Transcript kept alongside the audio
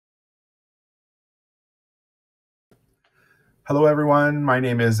Hello, everyone. My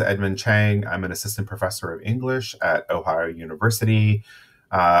name is Edmond Chang. I'm an assistant professor of English at Ohio University.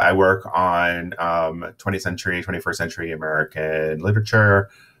 I work on 20th century, 21st century American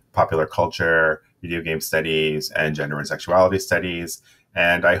literature, popular culture, video game studies, and gender and sexuality studies.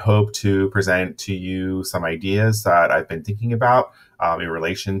 And I hope to present to you some ideas that I've been thinking about in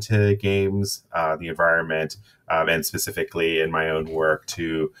relation to games, the environment, and specifically in my own work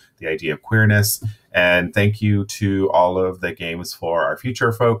to the idea of queerness. And thank you to all of the Games for Our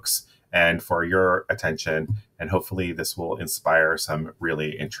Future folks and for your attention. And hopefully, this will inspire some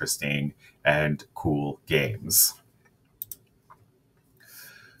really interesting and cool games.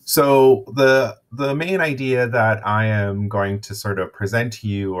 So the main idea that I am going to sort of present to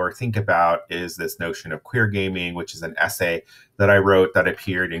you or think about is this notion of queer gaming, which is an essay that I wrote that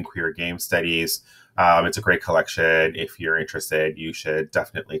appeared in Queer Game Studies. It's a great collection. If you're interested, you should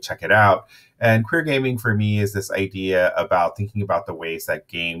definitely check it out. And queer gaming for me is this idea about thinking about the ways that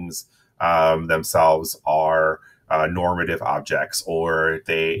games themselves are normative objects, or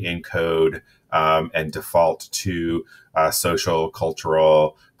they encode and default to social,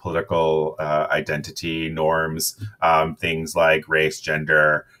 cultural, political identity norms, things like race,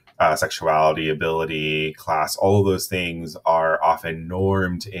 gender, sexuality, ability, class. All of those things are often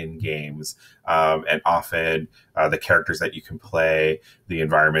normed in games, and often the characters that you can play, the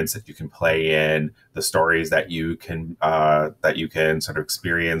environments that you can play in, the stories that you can sort of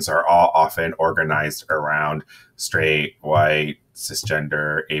experience are all often organized around straight, white,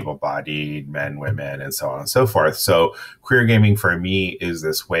 cisgender, able-bodied men, women, and so on and so forth. So queer gaming for me is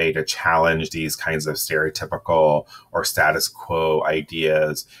this way to challenge these kinds of stereotypical or status quo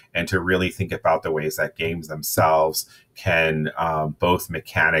ideas and to really think about the ways that games themselves can both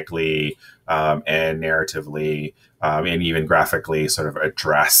mechanically and narratively and even graphically sort of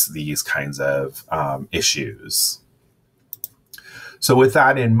address these kinds of issues. So with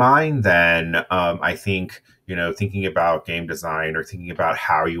that in mind, then I think thinking about game design or thinking about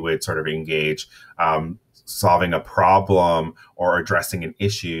how you would sort of engage solving a problem or addressing an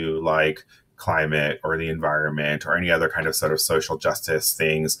issue like climate or the environment or any other kind of sort of social justice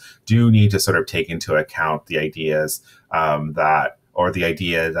things do need to sort of take into account the ideas that or the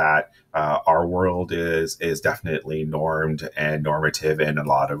idea that our world is definitely normed and normative in a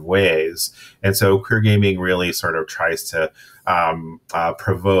lot of ways. And so queer gaming really sort of tries to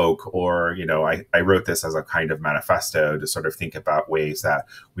provoke, or, I wrote this as a kind of manifesto to sort of think about ways that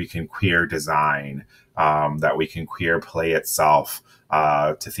we can queer design, that we can queer play itself,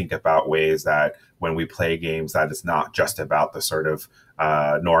 to think about ways that when we play games, that it's not just about the sort of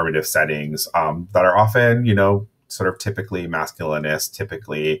normative settings that are often, sort of typically masculinist,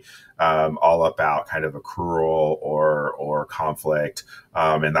 typically all about kind of accrual or conflict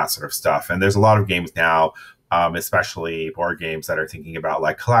and that sort of stuff. And there's a lot of games now, especially board games that are thinking about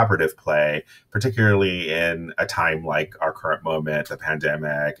like collaborative play, particularly in a time like our current moment, the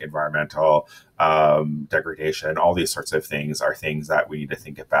pandemic, environmental degradation, all these sorts of things are things that we need to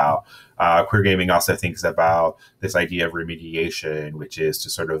think about. Queer gaming also thinks about this idea of remediation, which is to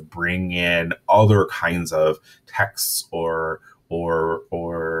sort of bring in other kinds of texts or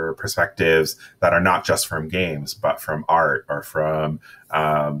perspectives that are not just from games, but from art or from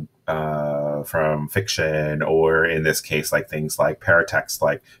fiction, or in this case, like things like paratext,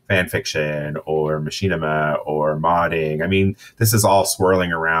 like fan fiction or machinima or modding. I mean, this is all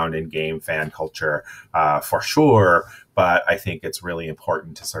swirling around in game fan culture for sure. But I think it's really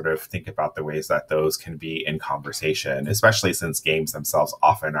important to sort of think about the ways that those can be in conversation, especially since games themselves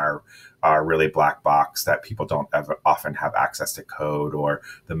often are really black box, that people don't often have access to code or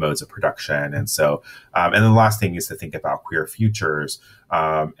the modes of production. And so, and then the last thing is to think about queer futures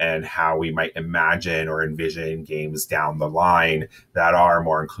and how we might imagine or envision games down the line that are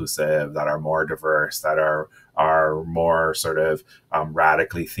more inclusive, that are more diverse, that are more sort of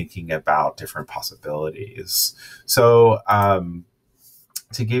radically thinking about different possibilities. So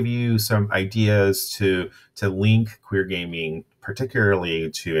to give you some ideas to link queer gaming particularly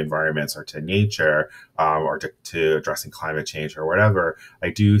to environments or to nature, or to addressing climate change or whatever, I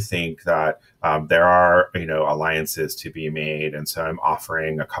do think that there are alliances to be made, and so I'm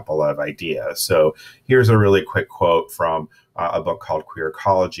offering a couple of ideas. So here's a really quick quote from a book called Queer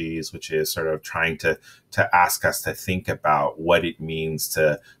Ecologies, which is sort of trying to ask us to think about what it means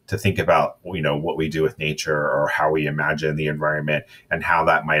to think about what we do with nature or how we imagine the environment and how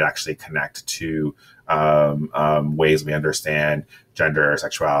that might actually connect to ways we understand gender,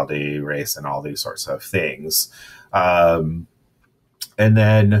 sexuality, race, and all these sorts of things. And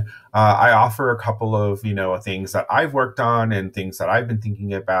then I offer a couple of things that I've worked on and things that I've been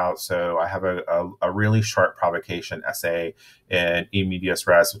thinking about. So I have a really short provocation essay in eMedias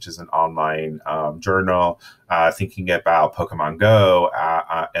Res, which is an online journal, thinking about Pokemon Go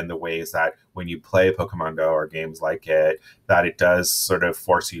and the ways that when you play Pokemon Go or games like it, that it does sort of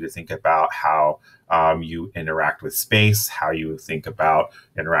force you to think about how you interact with space, how you think about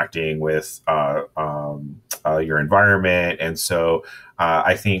interacting with your environment. And so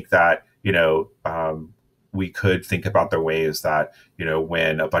I think that, we could think about the ways that,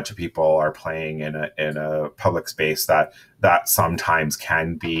 when a bunch of people are playing in a public space, that sometimes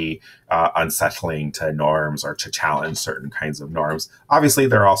can be unsettling to norms or to challenge certain kinds of norms. Obviously,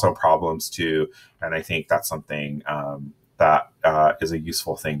 there are also problems too. And I think that's something that is a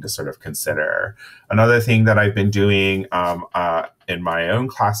useful thing to sort of consider. Another thing that I've been doing in my own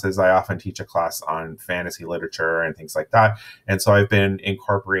classes, I often teach a class on fantasy literature and things like that. And so I've been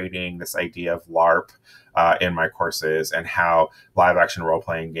incorporating this idea of LARP in my courses and how live action role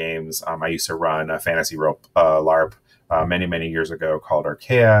playing games. I used to run a fantasy LARP many, many years ago called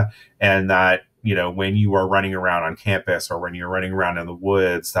Archaea. And that, when you are running around on campus or when you're running around in the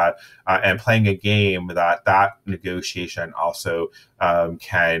woods and playing a game, that negotiation also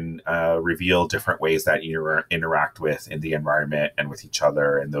can reveal different ways that you interact with in the environment and with each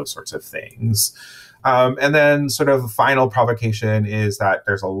other and those sorts of things. And then sort of final provocation is that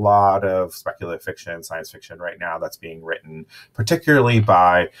there's a lot of speculative fiction, science fiction right now that's being written, particularly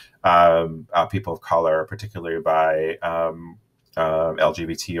by people of color, particularly by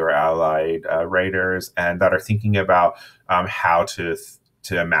LGBT or allied writers, and that are thinking about how to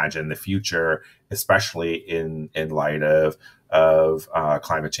imagine the future, especially in light of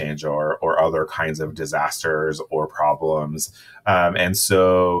climate change or other kinds of disasters or problems. And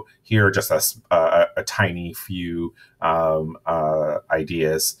so here are just a tiny few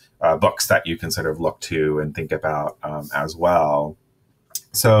ideas, books that you can sort of look to and think about as well.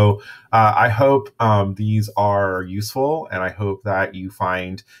 So I hope these are useful, and I hope that you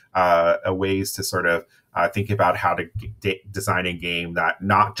find ways to sort of think about how to design a game that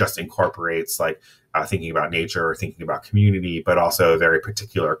not just incorporates like thinking about nature or thinking about community, but also a very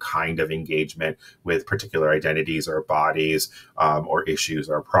particular kind of engagement with particular identities or bodies or issues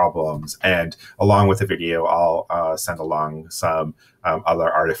or problems. And along with the video, I'll send along some other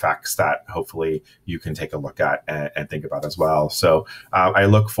artifacts that hopefully you can take a look at and think about as well. So I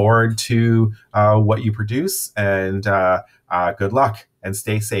look forward to what you produce, and good luck and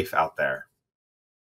stay safe out there.